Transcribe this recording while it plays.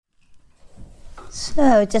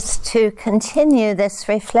So just to continue this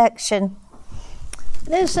reflection,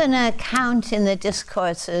 there's an account in the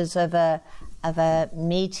discourses of a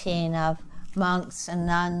meeting of monks and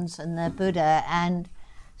nuns and the Buddha, and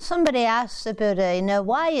somebody asked the Buddha,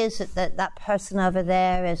 why is it that that person over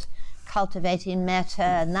there is cultivating metta,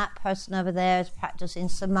 and that person over there is practicing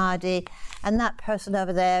samadhi, and that person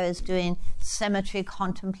over there is doing cemetery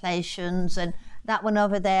contemplations, and that one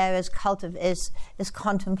over there is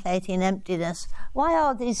contemplating emptiness. Why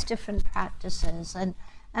all these different practices?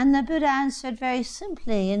 And the Buddha answered very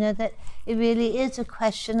simply, that it really is a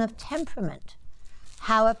question of temperament.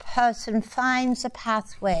 How a person finds a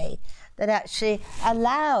pathway that actually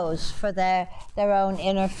allows for their own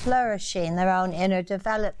inner flourishing, their own inner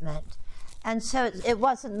development. And so it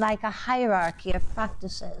wasn't like a hierarchy of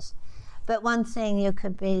practices. But one thing you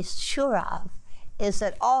could be sure of is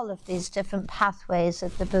that all of these different pathways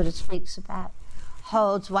that the Buddha speaks about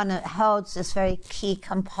holds this very key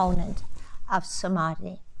component of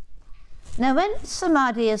samadhi. Now, when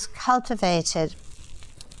samadhi is cultivated,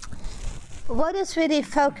 what is really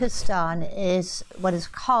focused on is what is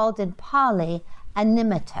called in Pali a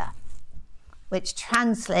nimitta, which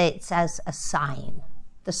translates as a sign,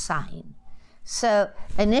 the sign. So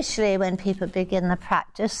initially when people begin the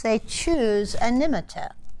practice, they choose a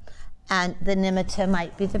nimitta. And the nimitta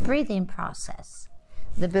might be the breathing process.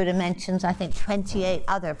 The Buddha mentions, I think, 28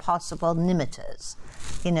 other possible nimittas,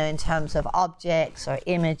 in terms of objects or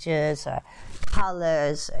images or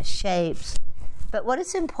colors or shapes. But what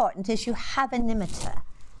is important is you have a nimitta.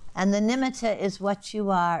 And the nimitta is what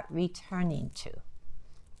you are returning to,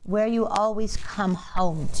 where you always come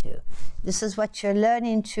home to. This is what you're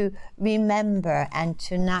learning to remember and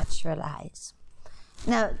to naturalize.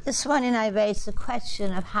 Now, this morning I raised the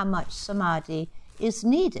question of how much samadhi is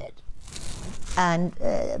needed. And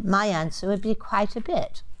my answer would be quite a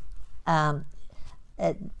bit. I'm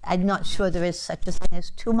not sure there is such a thing as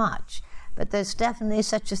too much, but there's definitely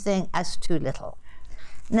such a thing as too little.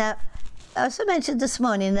 Now, I also mentioned this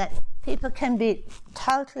morning that people can be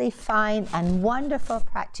totally fine and wonderful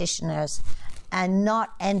practitioners and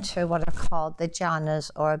not enter what are called the jhanas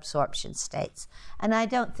or absorption states. And I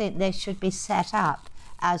don't think they should be set up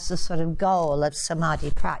as the sort of goal of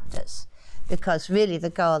samadhi practice, because really the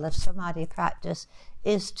goal of samadhi practice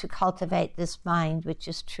is to cultivate this mind which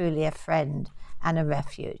is truly a friend and a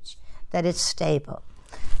refuge, that is stable.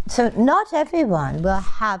 So not everyone will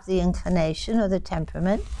have the inclination or the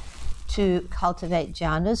temperament to cultivate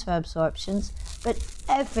jhanas or absorptions, but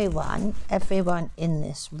everyone in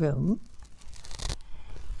this room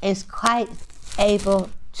is quite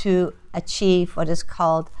able to achieve what is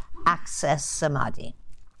called access samadhi.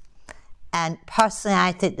 And personally,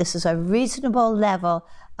 I think this is a reasonable level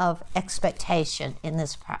of expectation in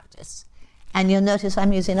this practice. And you'll notice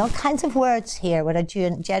I'm using all kinds of words here that are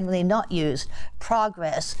generally not used.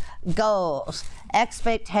 Progress, goals,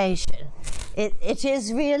 expectation. It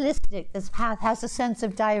is realistic. This path has a sense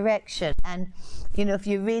of direction. And, if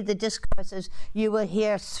you read the discourses, you will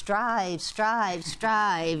hear strive, strive,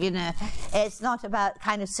 strive. It's not about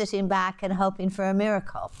kind of sitting back and hoping for a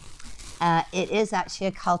miracle. It is actually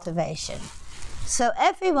a cultivation. So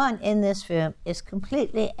everyone in this room is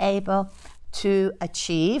completely able to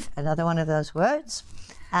achieve, another one of those words,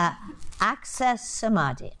 access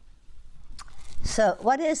samadhi. So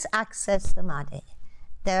what is access samadhi?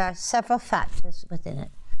 There are several factors within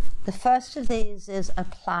it. The first of these is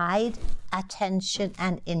applied attention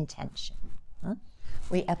and intention.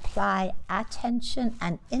 We apply attention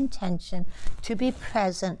and intention to be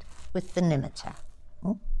present with the nimitta.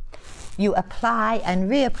 You apply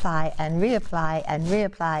and reapply and reapply and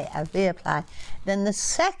reapply and reapply. Then the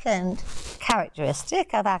second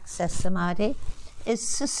characteristic of access samadhi is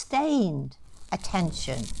sustained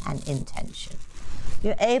attention and intention.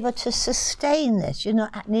 You're able to sustain this. You're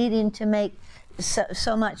not needing to make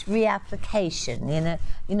so much reapplication.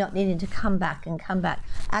 You're not needing to come back and come back.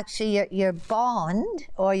 Actually, your bond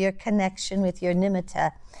or your connection with your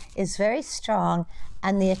nimitta is very strong,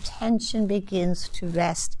 and the attention begins to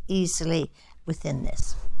rest easily within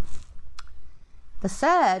this. The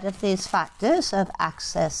third of these factors of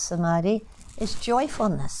access samadhi is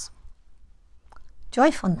joyfulness.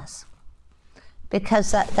 Joyfulness. Because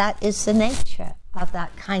that is the nature of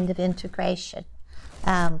that kind of integration.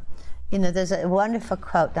 There's a wonderful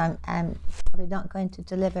quote, I'm probably not going to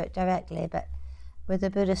deliver it directly, but where the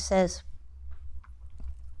Buddha says,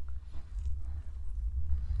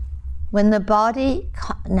 when the body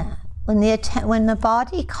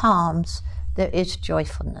calms, there is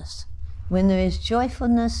joyfulness. When there is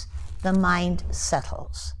joyfulness, the mind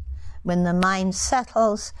settles. When the mind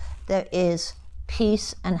settles, there is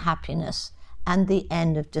peace and happiness, and the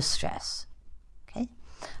end of distress. Okay?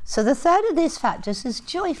 So the third of these factors is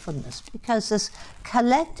joyfulness, because this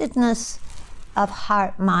collectedness of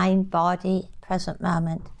heart, mind, body, present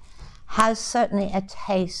moment, has certainly a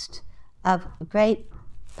taste of great,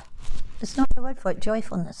 there's no other word for it,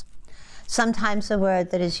 joyfulness. Sometimes the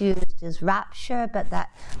word that is used is rapture, but that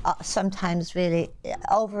sometimes really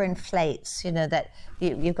overinflates, that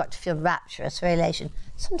you've got to feel rapturous, very elation.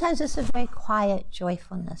 Sometimes it's a very quiet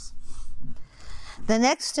joyfulness. The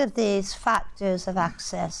next of these factors of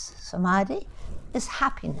access, samadhi, is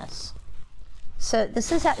happiness. So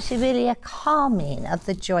this is actually really a calming of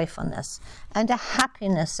the joyfulness and a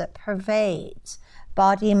happiness that pervades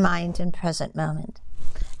body, mind, and present moment.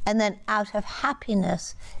 And then out of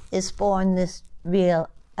happiness is born this real,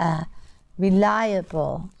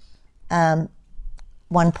 reliable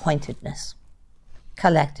one-pointedness,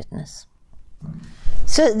 collectedness.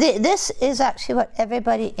 So this is actually what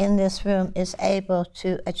everybody in this room is able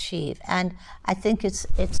to achieve. And I think it's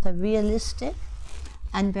a realistic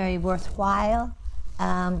and very worthwhile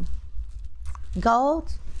goal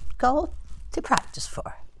to practice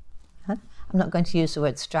for. I'm not going to use the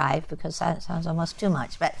word strive because that sounds almost too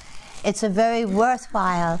much, but it's a very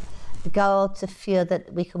worthwhile goal to feel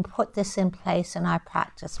that we can put this in place in our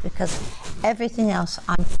practice, because everything else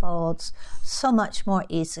unfolds so much more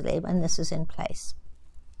easily when this is in place.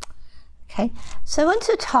 Okay, so I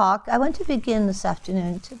want to begin this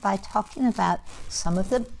afternoon by talking about some of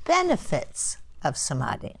the benefits of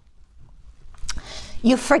samadhi.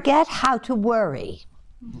 You forget how to worry.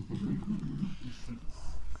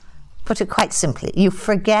 Put it quite simply, you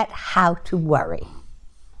forget how to worry,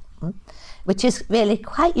 which is really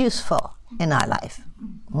quite useful in our life.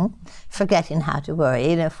 Forgetting how to worry.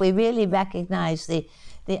 If we really recognize the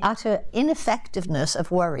utter ineffectiveness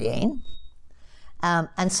of worrying,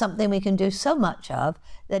 and something we can do so much of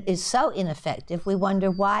that is so ineffective, we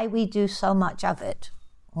wonder why we do so much of it.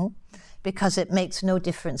 Because it makes no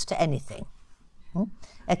difference to anything,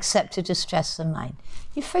 except to distress the mind.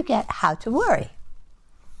 You forget how to worry.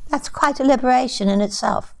 That's quite a liberation in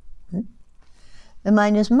itself. The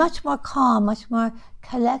mind is much more calm, much more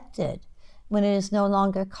collected when it is no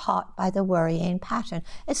longer caught by the worrying pattern.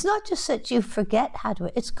 It's not just that you forget how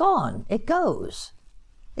to, it's gone, it goes.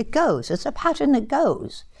 It goes, it's a pattern that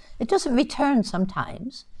goes. It doesn't return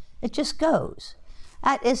sometimes, it just goes.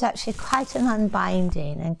 That is actually quite an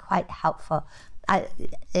unbinding and quite helpful.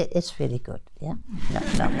 It's really good, yeah?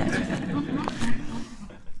 No.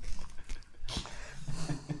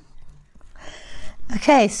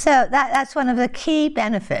 Okay, so that's one of the key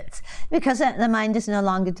benefits, because the mind is no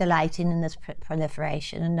longer delighting in this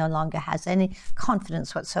proliferation and no longer has any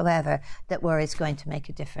confidence whatsoever that worry is going to make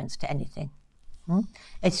a difference to anything.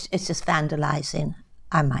 It's just vandalizing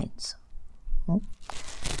our minds.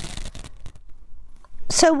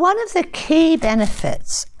 So one of the key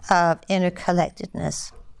benefits of inner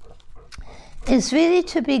collectedness is really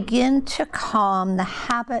to begin to calm the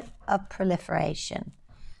habit of proliferation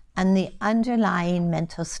and the underlying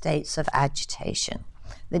mental states of agitation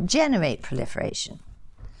that generate proliferation.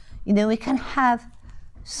 We can have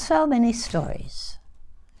so many stories,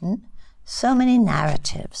 so many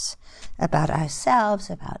narratives about ourselves,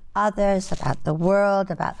 about others, about the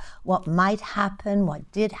world, about what might happen,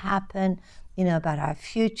 what did happen, about our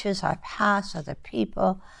futures, our past, other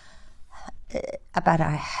people, about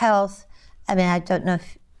our health. I don't know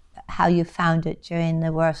how you found it during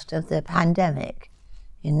the worst of the pandemic,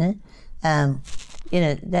 the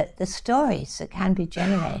stories that can be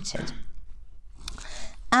generated.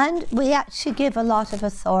 And we actually give a lot of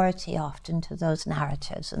authority often to those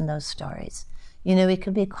narratives and those stories. We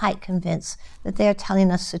can be quite convinced that they are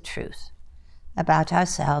telling us the truth about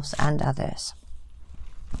ourselves and others.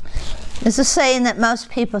 There's a saying that most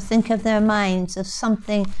people think of their minds as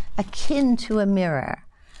something akin to a mirror,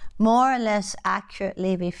 more or less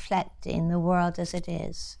accurately reflecting the world as it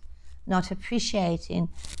is, not appreciating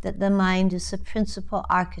that the mind is the principal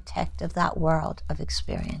architect of that world of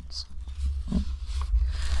experience.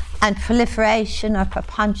 And proliferation or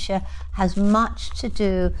prapancha has much to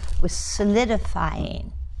do with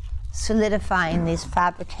solidifying these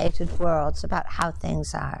fabricated worlds about how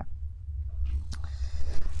things are.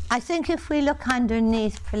 I think if we look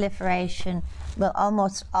underneath proliferation, we'll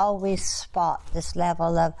almost always spot this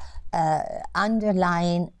level of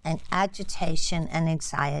underlying agitation and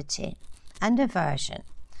anxiety and aversion.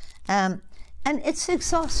 And it's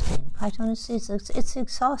exhausting, quite honestly, it's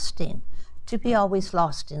exhausting to be always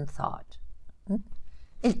lost in thought.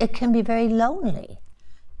 It can be very lonely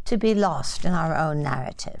to be lost in our own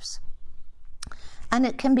narratives. And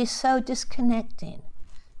it can be so disconnecting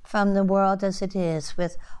from the world as it is,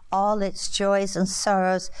 with all its joys and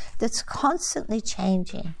sorrows, that's constantly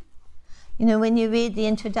changing. You know, when you read the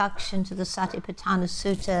introduction to the Satipatthana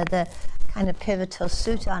Sutta, the kind of pivotal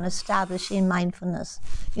sutta on establishing mindfulness,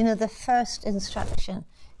 you know, the first instruction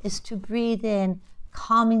is to breathe in,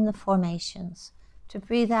 calming the formations, to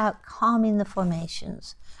breathe out, calming the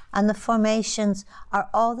formations. And the formations are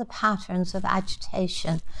all the patterns of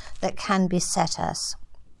agitation that can beset us.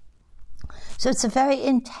 So it's a very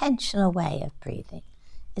intentional way of breathing.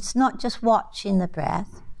 It's not just watching the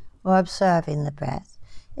breath or observing the breath.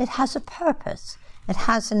 It has a purpose. It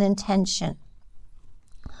has an intention.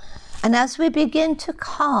 And as we begin to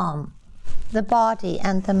calm the body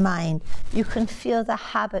and the mind, you can feel the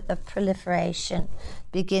habit of proliferation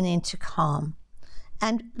beginning to calm.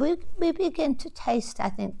 And we begin to taste, I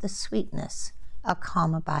think, the sweetness of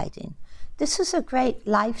calm abiding. This is a great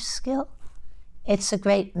life skill. It's a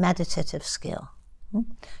great meditative skill.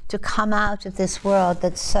 To come out of this world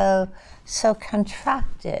that's so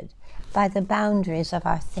contracted by the boundaries of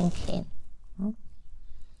our thinking.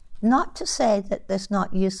 Not to say that there's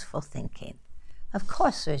not useful thinking. Of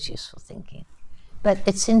course there's useful thinking. But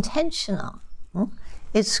it's intentional.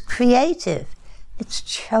 It's creative. It's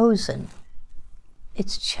chosen.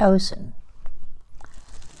 It's chosen.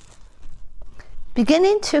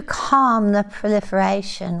 Beginning to calm the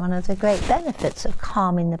proliferation, one of the great benefits of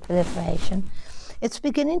calming the proliferation, it's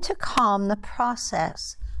beginning to calm the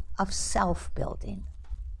process of self-building.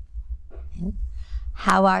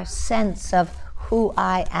 How our sense of who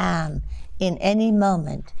I am in any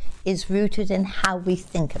moment is rooted in how we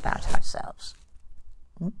think about ourselves.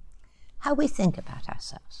 How we think about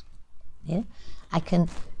ourselves. Yeah? I can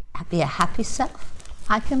be a happy self.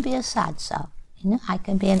 I can be a sad self. You know, I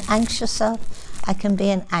can be an anxious self. I can be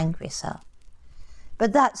an angry self.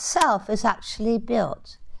 But that self is actually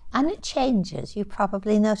built. And it changes. You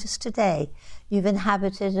probably noticed today you've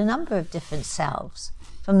inhabited a number of different selves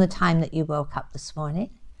from the time that you woke up this morning.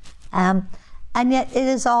 And yet it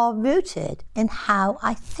is all rooted in how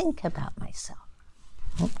I think about myself.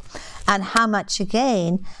 And how much,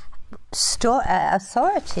 again,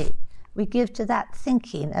 authority we give to that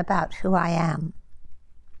thinking about who I am.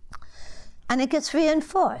 And it gets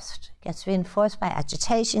reinforced. It gets reinforced by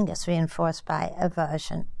agitation, gets reinforced by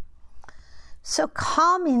aversion. So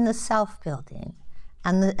calming the self-building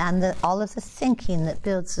and all of the thinking that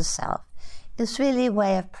builds the self is really a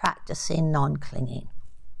way of practicing non-clinging.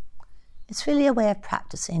 It's really a way of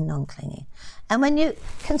practicing non-clinging. And when you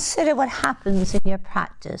consider what happens in your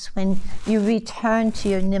practice, when you return to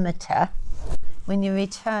your nimitta, when you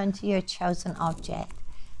return to your chosen object,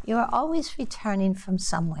 you are always returning from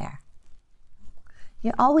somewhere.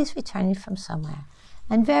 You're always returning from somewhere.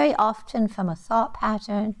 And very often from a thought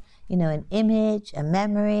pattern, you know, an image, a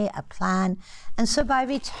memory, a plan. And so by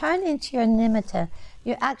returning to your nimitta,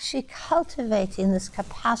 you're actually cultivating this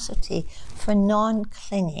capacity for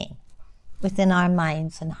non-clinging within our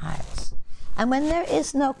minds and hearts. And when there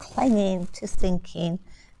is no clinging to thinking,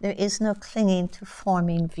 there is no clinging to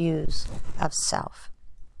forming views of self.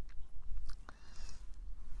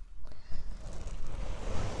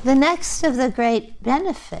 The next of the great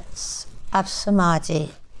benefits of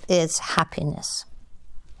samadhi is happiness.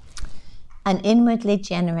 An inwardly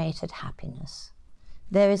generated happiness.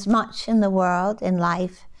 There is much in the world, in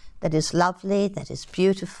life, that is lovely, that is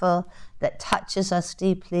beautiful, that touches us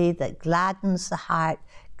deeply, that gladdens the heart,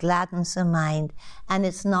 gladdens the mind, and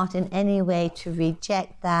it's not in any way to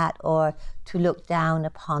reject that or to look down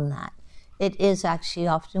upon that. It is actually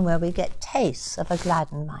often where we get tastes of a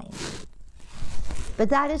gladdened mind. But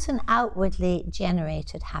that is an outwardly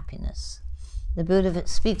generated happiness. The Buddha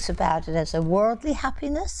speaks about it as a worldly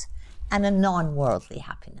happiness and a non-worldly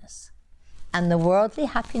happiness. And the worldly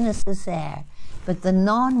happiness is there, but the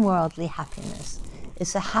non-worldly happiness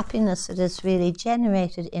is a happiness that is really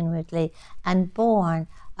generated inwardly and born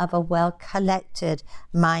of a well-collected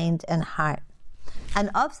mind and heart. And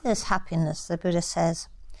of this happiness, the Buddha says,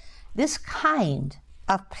 this kind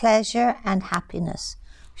of pleasure and happiness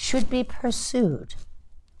should be pursued.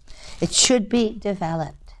 It should be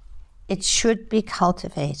developed. It should be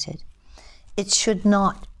cultivated. It should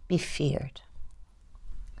not be feared.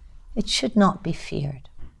 It should not be feared.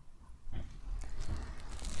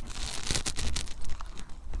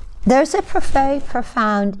 There's a very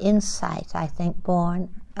profound insight, I think, born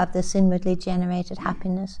of this inwardly generated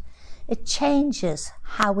happiness. It changes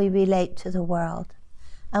how we relate to the world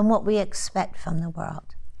and what we expect from the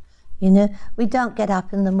world. You know, we don't get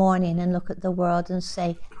up in the morning and look at the world and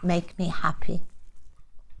say, make me happy.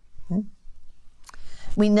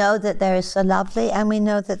 We know that there is the lovely and we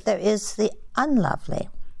know that there is the unlovely.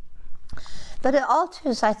 But it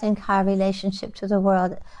alters, I think, our relationship to the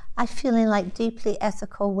world, I feel, in like deeply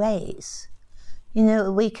ethical ways.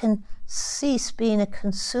 We can cease being a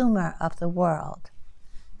consumer of the world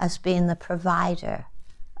as being the provider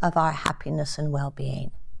of our happiness and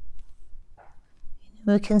well-being.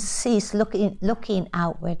 We can cease looking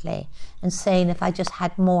outwardly and saying, if I just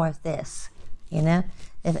had more of this,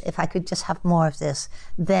 if I could just have more of this,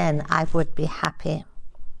 then I would be happy.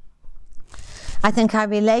 I think our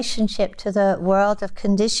relationship to the world of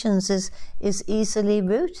conditions is easily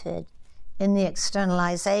rooted in the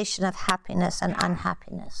externalization of happiness and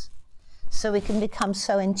unhappiness. So we can become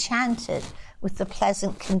so enchanted with the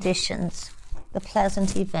pleasant conditions, the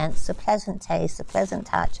pleasant events, the pleasant taste, the pleasant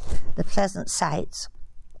touch, the pleasant sights,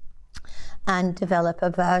 and develop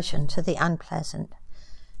aversion to the unpleasant.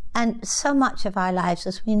 And so much of our lives,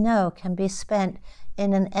 as we know, can be spent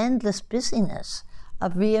in an endless busyness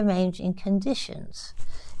of rearranging conditions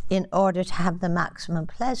in order to have the maximum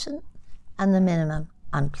pleasant and the minimum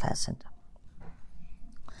unpleasant.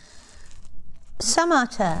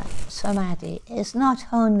 Samadhi, is not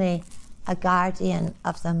only a guardian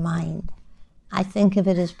of the mind. I think of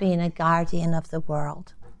it as being a guardian of the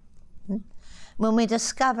world. When we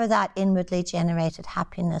discover that inwardly generated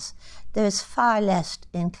happiness, there is far less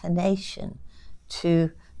inclination to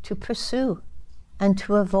pursue and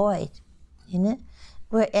to avoid.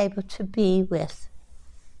 We're able to be with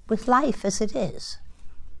life as it is.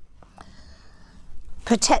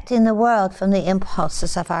 Protecting the world from the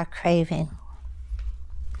impulses of our craving.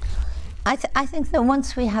 I think that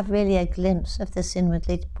once we have really a glimpse of this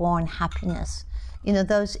inwardly born happiness,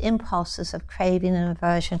 those impulses of craving and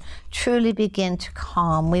aversion truly begin to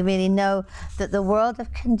calm. We really know that the world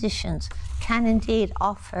of conditions can indeed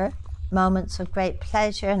offer moments of great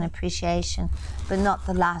pleasure and appreciation, but not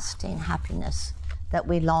the lasting happiness that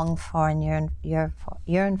we long for and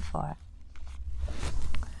yearn for.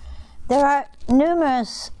 There are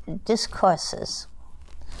numerous discourses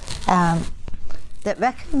that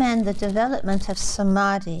recommend the development of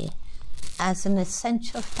samadhi as an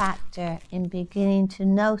essential factor in beginning to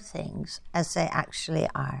know things as they actually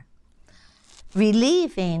are,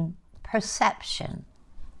 relieving perception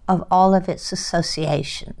of all of its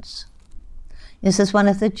associations. This is one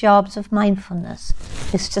of the jobs of mindfulness,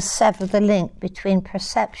 is to sever the link between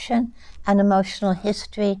perception and emotional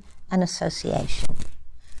history and association,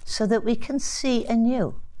 so that we can see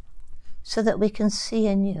anew.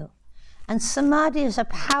 And samadhi is a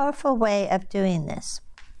powerful way of doing this.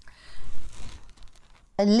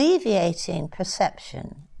 Relieving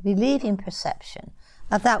perception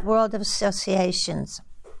of that world of associations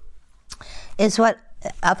is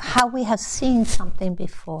of how we have seen something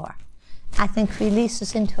before. I think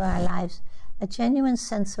releases into our lives a genuine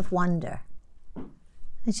sense of wonder,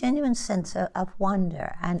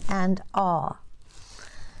 and awe.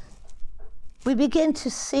 We begin to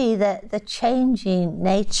see the changing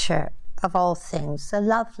nature of all things, the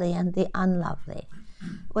lovely and the unlovely,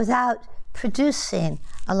 without producing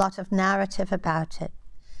a lot of narrative about it.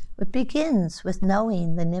 It begins with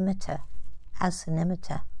knowing the nimitta as the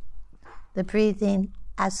nimitta, the breathing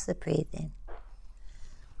as the breathing.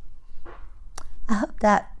 I hope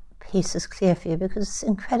that piece is clear for you, because it's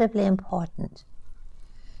incredibly important,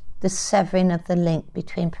 the severing of the link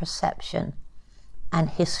between perception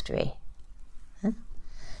and history.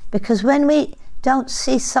 Because when we don't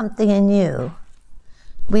see something anew,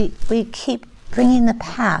 we keep bringing the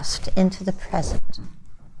past into the present.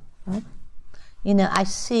 Right? I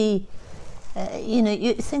see,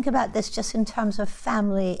 you think about this just in terms of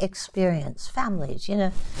family experience. Families,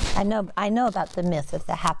 I know about the myth of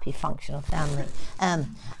the happy functional family.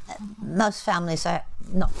 Most families are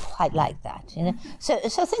not quite like that,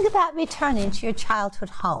 So think about returning to your childhood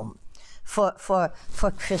home for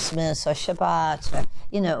Christmas or Shabbat or,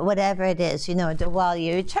 whatever it is, while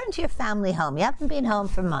you return to your family home. You haven't been home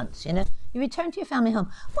for months, You return to your family home.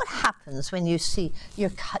 What happens when you see your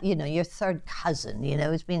third cousin,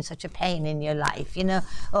 who's been such a pain in your life,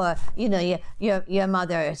 or, your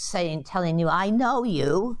mother telling you, I know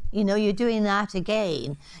you, you're doing that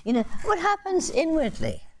again. What happens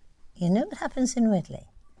inwardly? What happens inwardly?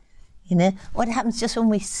 What happens just when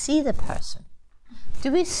we see the person?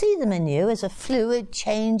 Do we see them anew as a fluid,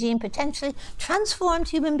 changing, potentially transformed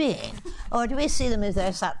human being? Or do we see them as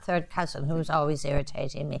there's that third cousin who's always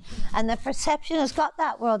irritating me? And the perception has got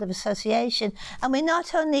that world of association. And we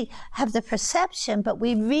not only have the perception, but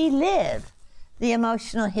we relive the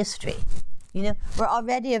emotional history. We're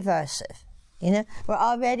already aversive. We're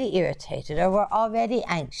already irritated, or we're already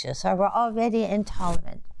anxious, or we're already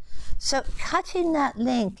intolerant. So cutting that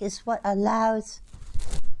link is what allows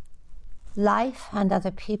life and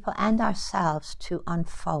other people and ourselves to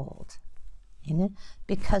unfold,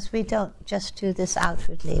 because we don't just do this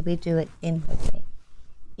outwardly, we do it inwardly.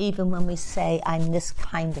 Even when we say, I'm this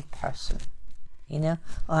kind of person, or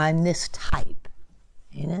I'm this type,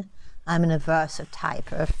 I'm an aversive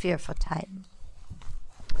type or a fearful type.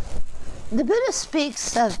 The Buddha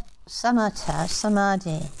speaks of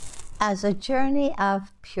Samadhi, as a journey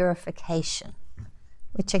of purification,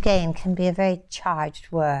 which again can be a very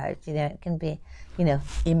charged word. It can be,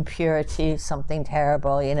 impurity, something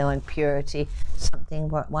terrible, and purity, something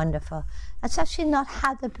wonderful. That's actually not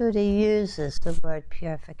how the Buddha uses the word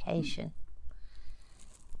purification.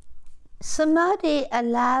 Samadhi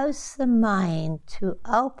allows the mind to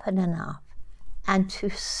open enough and to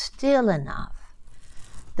still enough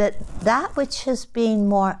that which has been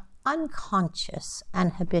more unconscious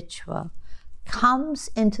and habitual comes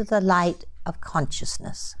into the light of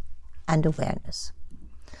consciousness and awareness.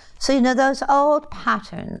 So, those old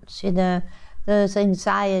patterns, those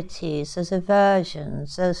anxieties, those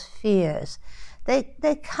aversions, those fears,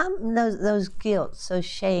 they come, those guilts, those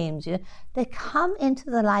shames, they come into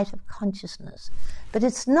the light of consciousness. But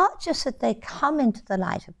it's not just that they come into the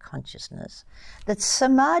light of consciousness, that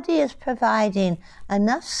Samadhi is providing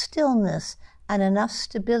enough stillness and enough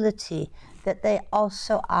stability that they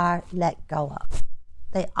also are let go of.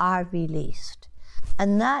 They are released.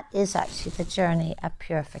 And that is actually the journey of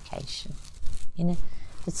purification.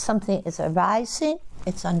 It's something is arising,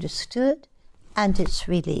 it's understood, and it's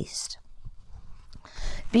released.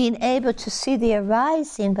 Being able to see the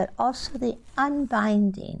arising, but also the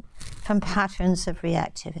unbinding from patterns of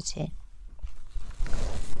reactivity.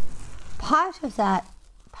 Part of that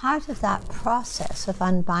process of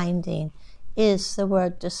unbinding is the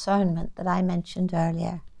word discernment that I mentioned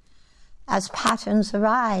earlier. As patterns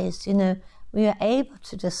arise, we are able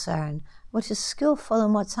to discern what is skillful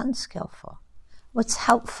and what's unskillful, what's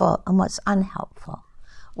helpful and what's unhelpful,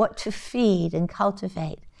 what to feed and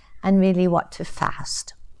cultivate, and really what to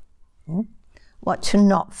fast, what to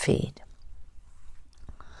not feed.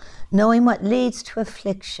 Knowing what leads to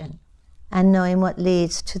affliction and knowing what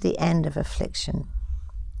leads to the end of affliction.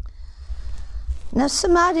 Now,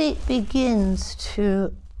 Samadhi begins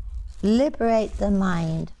to liberate the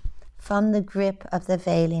mind from the grip of the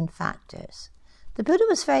veiling factors. The Buddha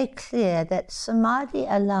was very clear that Samadhi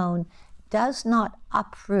alone does not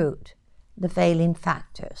uproot the veiling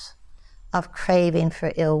factors of craving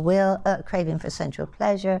for ill will, craving for sensual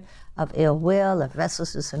pleasure, of ill will, of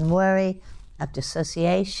restlessness and worry, of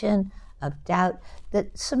dissociation, of doubt.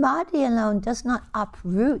 That Samadhi alone does not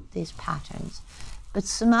uproot these patterns, but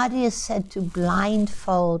Samadhi is said to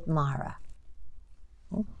blindfold Mara.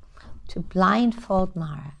 To blindfold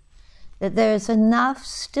Mara. That there is enough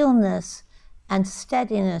stillness and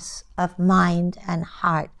steadiness of mind and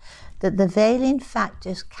heart that the veiling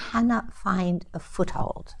factors cannot find a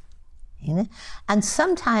foothold. And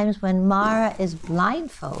sometimes when Mara is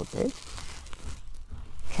blindfolded,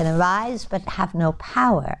 can arise but have no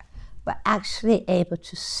power, we're actually able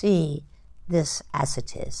to see this as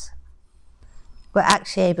it is. We're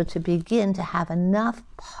actually able to begin to have enough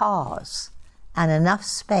pause and enough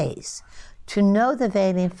space to know the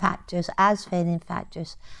veiling factors as veiling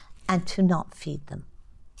factors and to not feed them.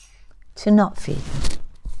 To not feed them.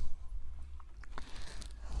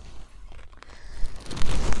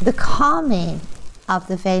 The calming of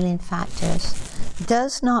the veiling factors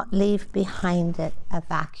does not leave behind it a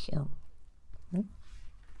vacuum.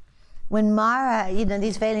 When Mara,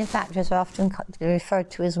 these veiling factors are often referred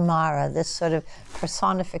to as Mara, this sort of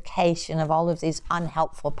personification of all of these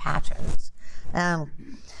unhelpful patterns.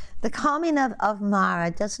 The calming of Mara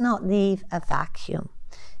does not leave a vacuum.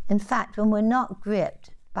 In fact, when we're not gripped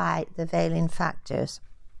by the veiling factors,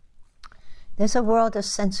 there's a world of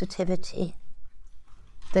sensitivity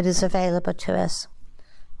that is available to us,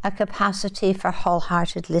 a capacity for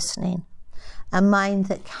wholehearted listening, a mind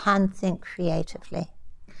that can think creatively,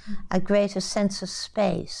 a greater sense of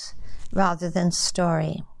space rather than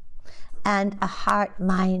story, and a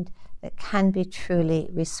heart-mind that can be truly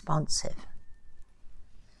responsive.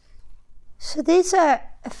 So these are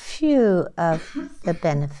a few of the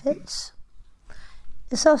benefits.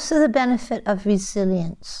 There's also the benefit of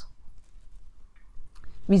resilience.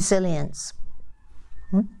 Resilience.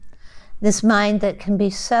 This mind that can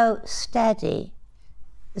be so steady,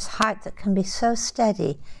 this heart that can be so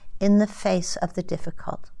steady in the face of the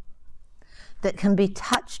difficult, that can be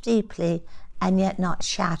touched deeply and yet not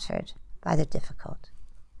shattered by the difficult.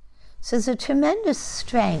 So there's a tremendous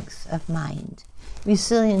strength of mind,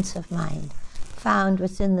 resilience of mind, found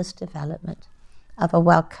within this development of a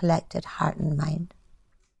well-collected heart and mind.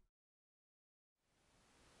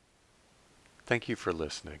 Thank you for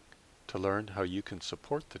listening. To learn how you can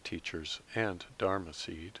support the teachers and Dharma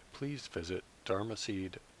Seed, please visit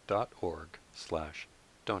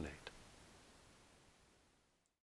dharmaseed.org/donate.